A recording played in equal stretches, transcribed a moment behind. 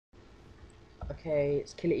Okay,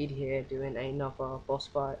 it's Killer Edie here doing another boss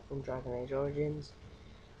fight from Dragon Age Origins.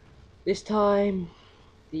 This time,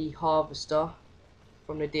 the Harvester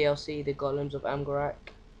from the DLC, the Golems of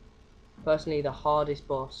Amgarak. Personally, the hardest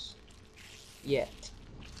boss yet.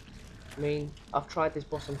 I mean, I've tried this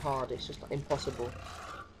boss on hard, it's just impossible.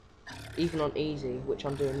 Even on easy, which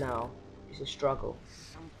I'm doing now, it's a struggle.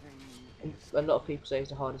 And a lot of people say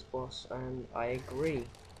it's the hardest boss, and I agree.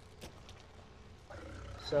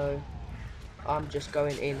 So, I'm just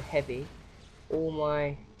going in heavy. All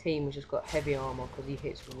my team has just got heavy armor because he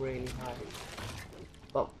hits really high.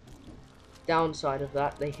 But downside of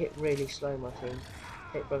that, they hit really slow, my team.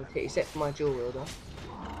 Hit brother T, except for my dual wielder.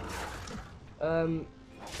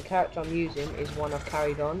 The character I'm using is one I've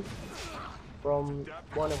carried on from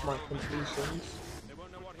one of my completions.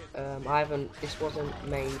 This wasn't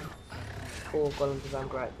made for Golems of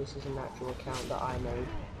Amgarak, this is an actual account that I made.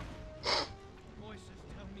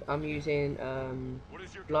 I'm using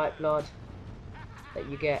Blightblood that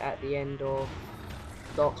you get at the end of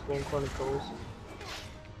Darkspawn Chronicles,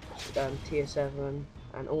 tier 7,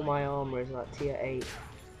 and all my armor is like tier 8.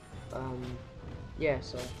 Yeah,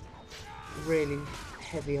 so really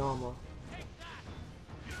heavy armor.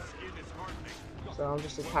 So I'm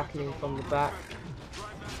just attacking him from the back,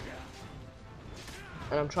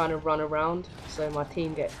 and I'm trying to run around so my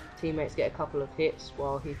teammates get a couple of hits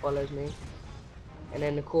while he follows me, and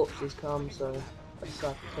then the corpses come, so I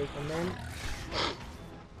decide to take on them.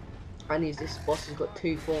 And this boss has got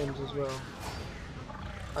 2 forms as well.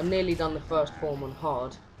 I've nearly done the first form on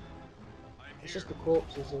hard. It's just the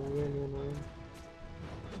corpses are really annoying.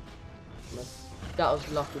 That was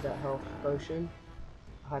lucky, that health potion.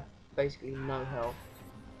 I had basically no health.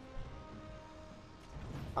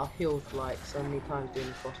 I've healed like so many times doing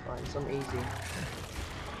the boss fight, it's not easy.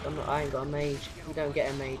 I ain't got a mage. You don't get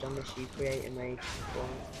a mage unless you create a mage.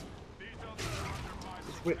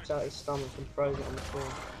 Just rips out his stomach and throws it on the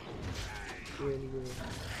floor. It's really weird.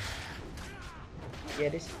 Yeah,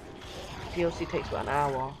 this DLC takes about an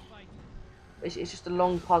hour. It's just a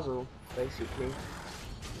long puzzle, basically.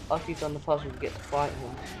 After you've done the puzzle, you get to fight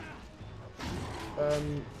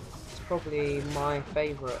him. It's probably my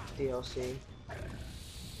favourite DLC.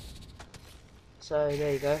 So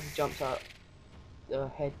there you go, he jumps out the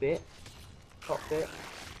head bit, top bit,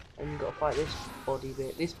 and you've got to fight this body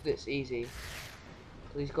bit. This bit's easy,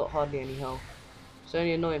 because he's got hardly any health. So the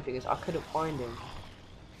only annoying thing is I couldn't find him.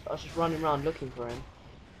 So I was just running around looking for him.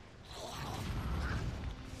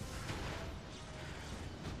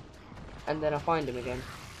 And then I find him again.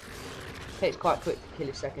 Takes quite quick to kill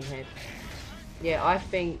his second head. Yeah, I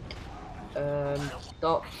think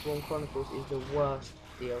Darkspawn Chronicles is the worst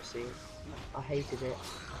DLC. I hated it.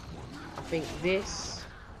 I think this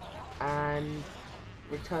and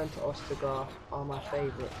Return to Ostagar are my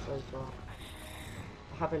favourite so far.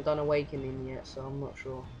 I haven't done Awakening yet, so I'm not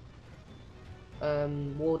sure.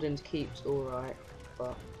 Warden's Keep's alright,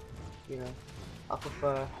 but you know, I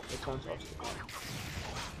prefer Return to Ostagar.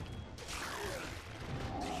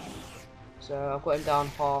 So I've got him down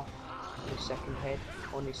half on his second head,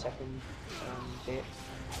 on his second bit.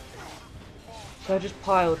 So I just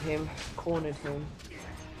piled him, cornered him,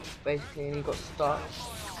 basically, and he got stuck.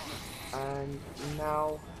 And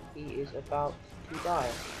now he is about to die.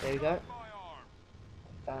 There we go.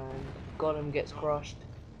 And Golem gets crushed.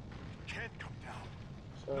 Can't come down.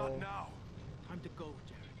 So Not now. Time to go,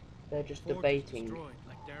 Jared. they're just Forge is debating. destroyed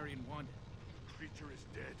like Darian wanted. Creature is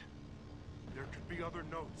dead. There could be other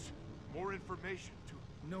notes. More information to...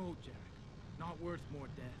 No, Jared. Not worth more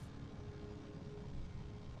death.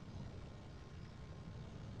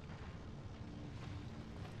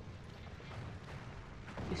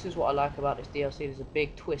 This is what I like about this DLC. There's a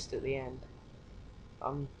big twist at the end.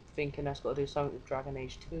 I'm thinking that's got to do something with Dragon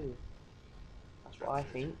Age 2. That's what I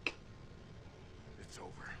think. It's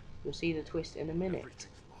over. You'll see the twist in a minute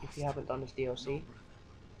if you haven't done this DLC. No, brother.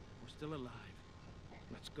 We're still alive.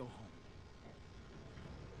 Let's go home.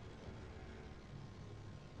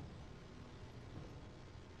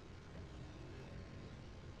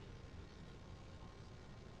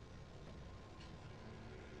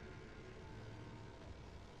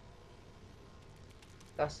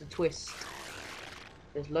 That's the twist.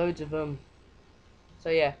 There's loads of them. So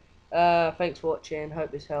yeah, thanks for watching.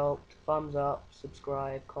 Hope this helped. Thumbs up,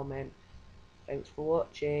 subscribe, comment. Thanks for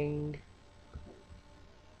watching.